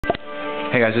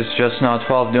Hey guys, it's just now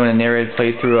 12 doing a narrated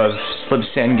playthrough of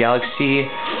Slipsand Galaxy,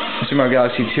 Super Mario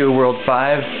Galaxy 2 World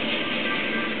 5.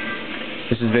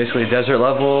 This is basically a desert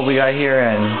level we got here,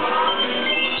 and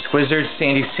Squizzard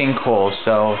Sandy Sinkhole,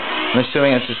 so I'm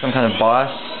assuming it's just some kind of boss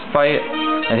fight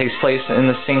that takes place in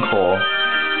the sinkhole.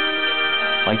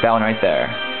 Like that one right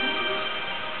there.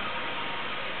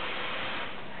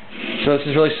 So this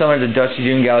is really similar to Dusty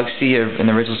Dune Galaxy in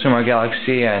the original Super Mario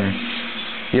Galaxy, and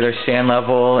the other sand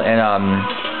level, and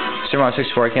Super Mario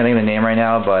 64, I can't think of the name right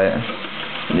now, but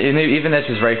even this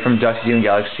is right from Dusty Dune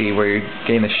Galaxy where you're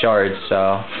getting the shards,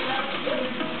 so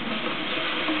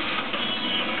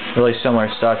really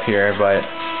similar stuff here. But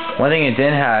one thing it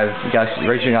didn't have,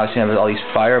 original Galaxy had, was all these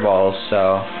fireballs,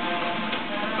 so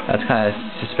that's kind of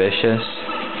suspicious.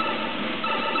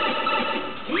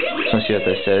 Let's see what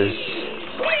this is.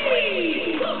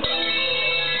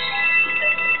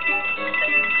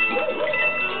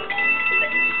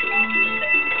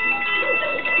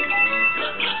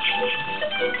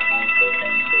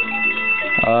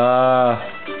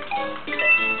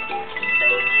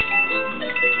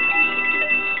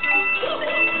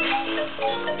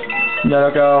 No,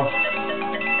 don't go.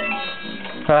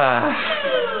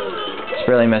 Just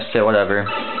barely missed it, whatever.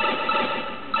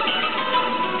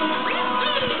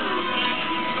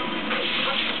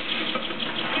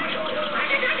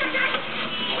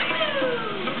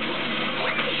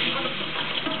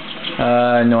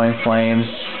 Annoying flames.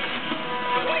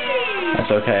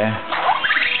 That's okay.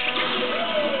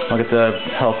 I'll get the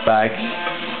health back.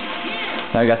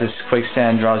 Now I got this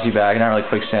quicksand, draws you back. Not really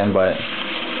quicksand, but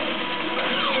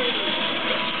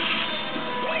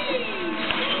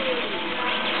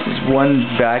there's one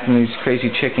back, and these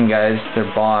crazy chicken guys,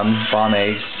 they're bomb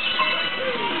eggs.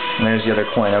 And there's the other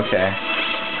coin. Okay,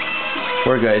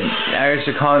 we're good. There's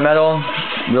the comet medal.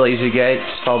 Really easy to get.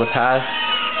 Just follow the path.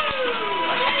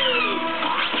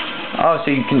 Oh,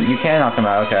 so you can knock them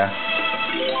out. Okay.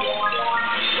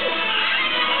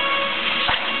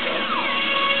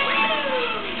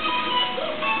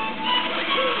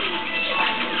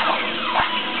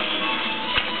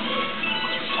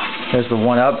 There's the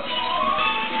one-up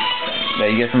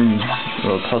that you get from a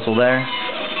little puzzle there.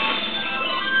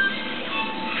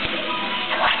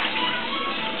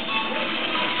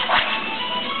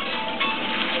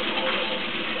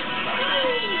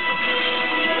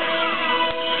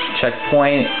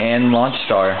 Checkpoint and launch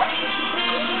star.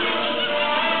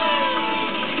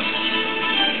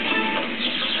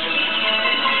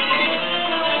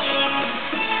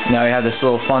 Now we have this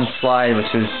little fun slide,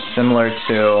 which is similar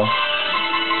to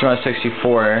Super Mario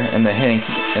 64 in the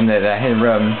that hidden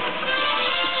room,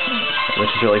 which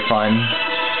is really fun.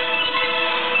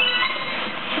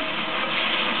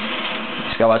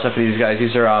 Just gotta watch out for these guys.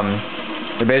 These are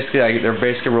they're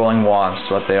basically rolling wasps.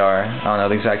 What they are, I don't know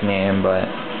the exact name, but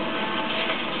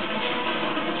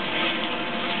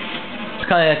it's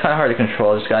kind of hard to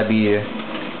control. It's gotta be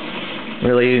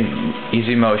really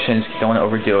easy motions. Don't want to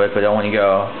overdo it, but don't want to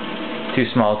go too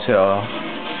small too.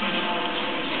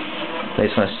 They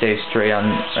just want to stay straight on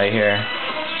right here.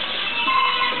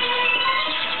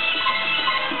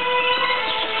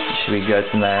 Should be good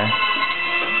from there.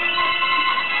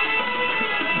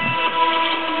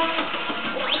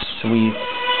 Sweet.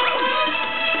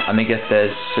 I'm gonna get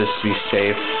this just to be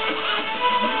safe.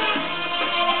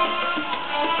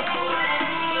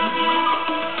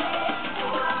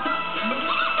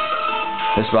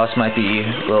 This boss might be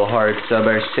a little hard, so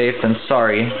better safe than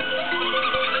sorry.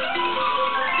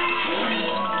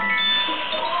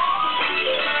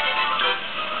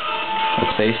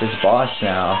 Let's face this boss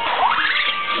now.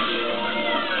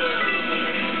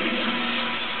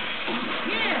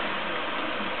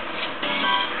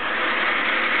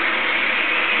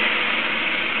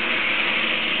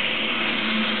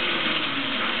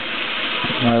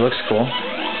 Oh, it looks cool.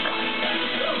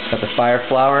 Got the fire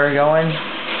flower going.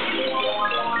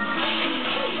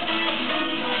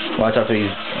 Watch out for these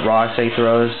rocks he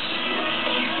throws.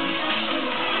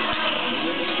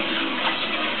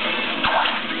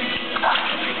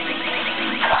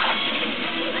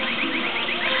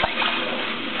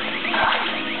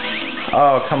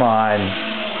 Oh, come on.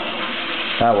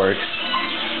 That works.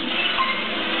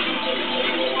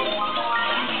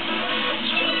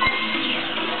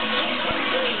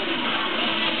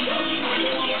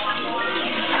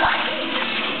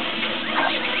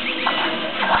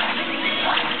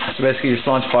 So basically you just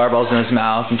launch fireballs in his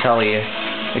mouth until he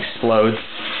explodes.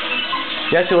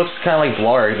 He actually looks kind of like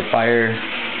Blarg, the fire.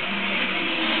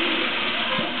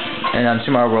 And on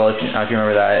Super Mario World, I don't know if you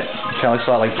remember that, it kind of looks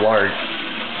a lot like Blarg.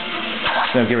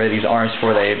 I'm going to get rid of these arms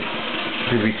before they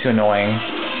prove to be too annoying.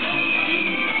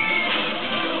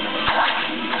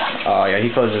 Oh yeah, he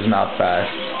closes his mouth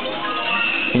fast.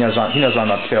 He knows what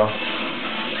I'm up to.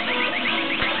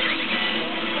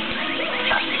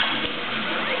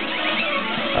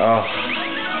 Oh.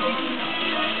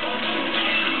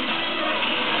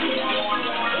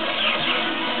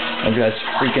 Look at his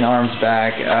freaking arms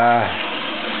back.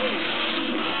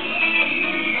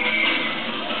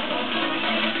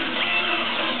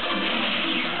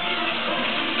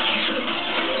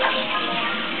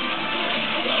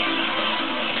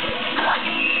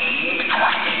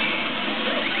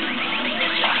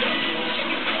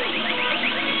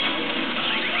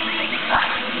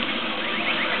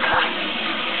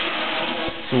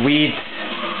 Sweet.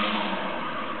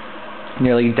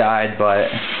 Nearly died, but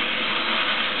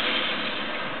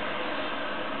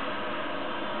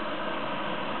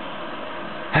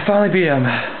I finally beat him,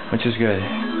 which is good.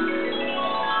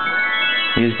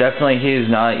 He is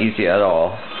not easy at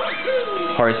all.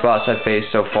 Hardest boss I've faced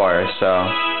so far, so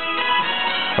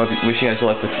wish you guys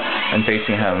luck in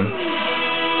facing him.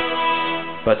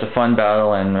 But it's a fun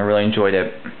battle and I really enjoyed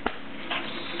it.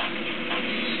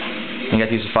 You got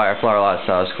to use the fire flower a lot,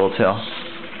 so that was cool too.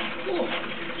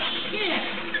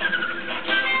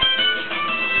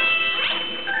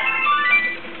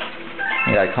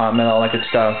 Yeah, comment, all that good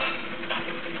stuff.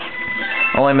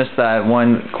 Only missed that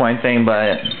one coin thing, but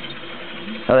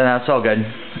other than that, it's all good.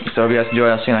 So if you guys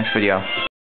enjoyed, I'll see you next video.